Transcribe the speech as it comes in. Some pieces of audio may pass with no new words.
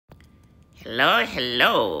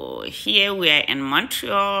Hello. Here we are in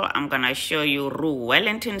Montreal. I'm gonna show you Rue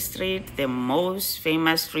Wellington Street, the most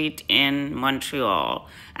famous street in Montreal.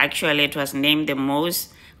 Actually, it was named the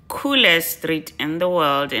most coolest street in the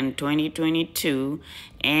world in 2022.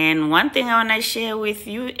 And one thing I wanna share with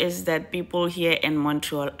you is that people here in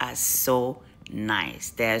Montreal are so nice.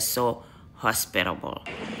 They're so hospitable.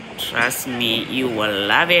 Trust me, you will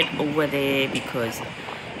love it over there because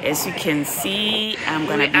as you can see, I'm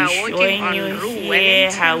gonna be showing you here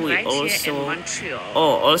how we also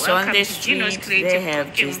on this street they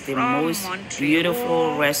have just the most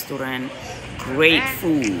beautiful restaurant, great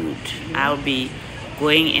food. I'll be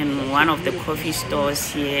going in one of the coffee stores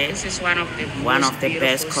here. This is one of the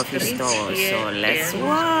best coffee stores. So let's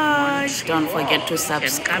watch. Don't forget to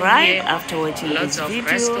subscribe after watching this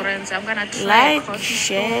video. Like,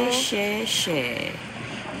 share.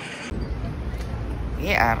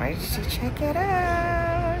 We are ready to check it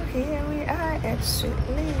out. Here we are at Sweet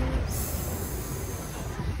Leaves.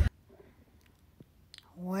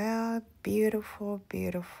 Well, beautiful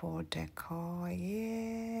decor.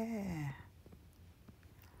 Yeah.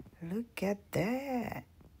 Look at that.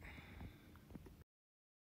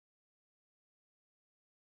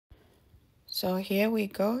 So here we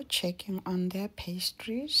go, checking on their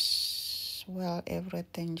pastries. Well,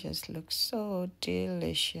 everything just looks so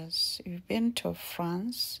delicious. You've been to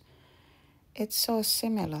France, it's so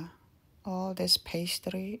similar. All this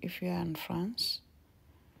pastry, if you're in France,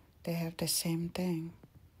 they have the same thing.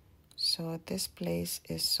 So this place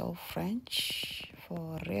is so French,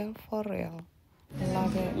 for real.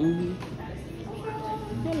 Love it.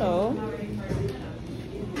 Hello.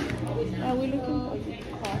 Are we looking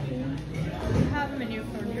for coffee? We have a menu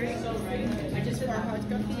for drinks, just for hot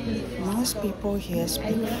coffee. Most people here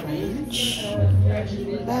speak French,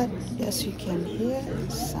 but as you can hear,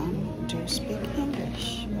 some do speak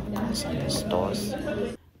English. Of course, in the stores,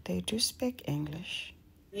 they do speak English.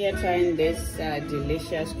 We are trying this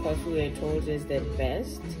delicious coffee we're told is the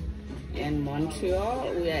best in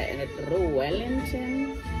Montreal. We are at Rue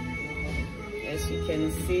Wellington. As you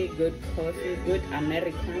can see, good coffee, good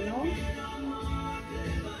Americano.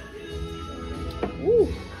 Woo.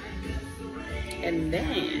 And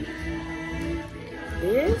then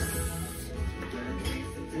this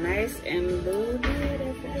nice and loaded. I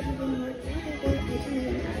didn't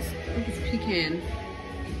even ask. I think it's pecan.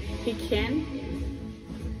 Pecan?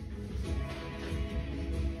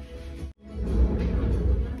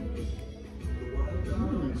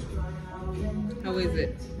 How is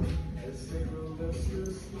it?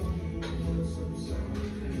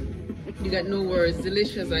 You got no words.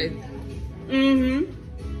 Delicious,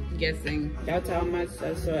 guessing. That's how much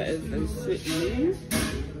I saw is the sweet leaves.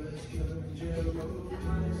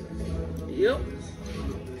 Yep.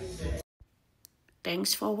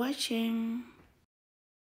 Thanks for watching.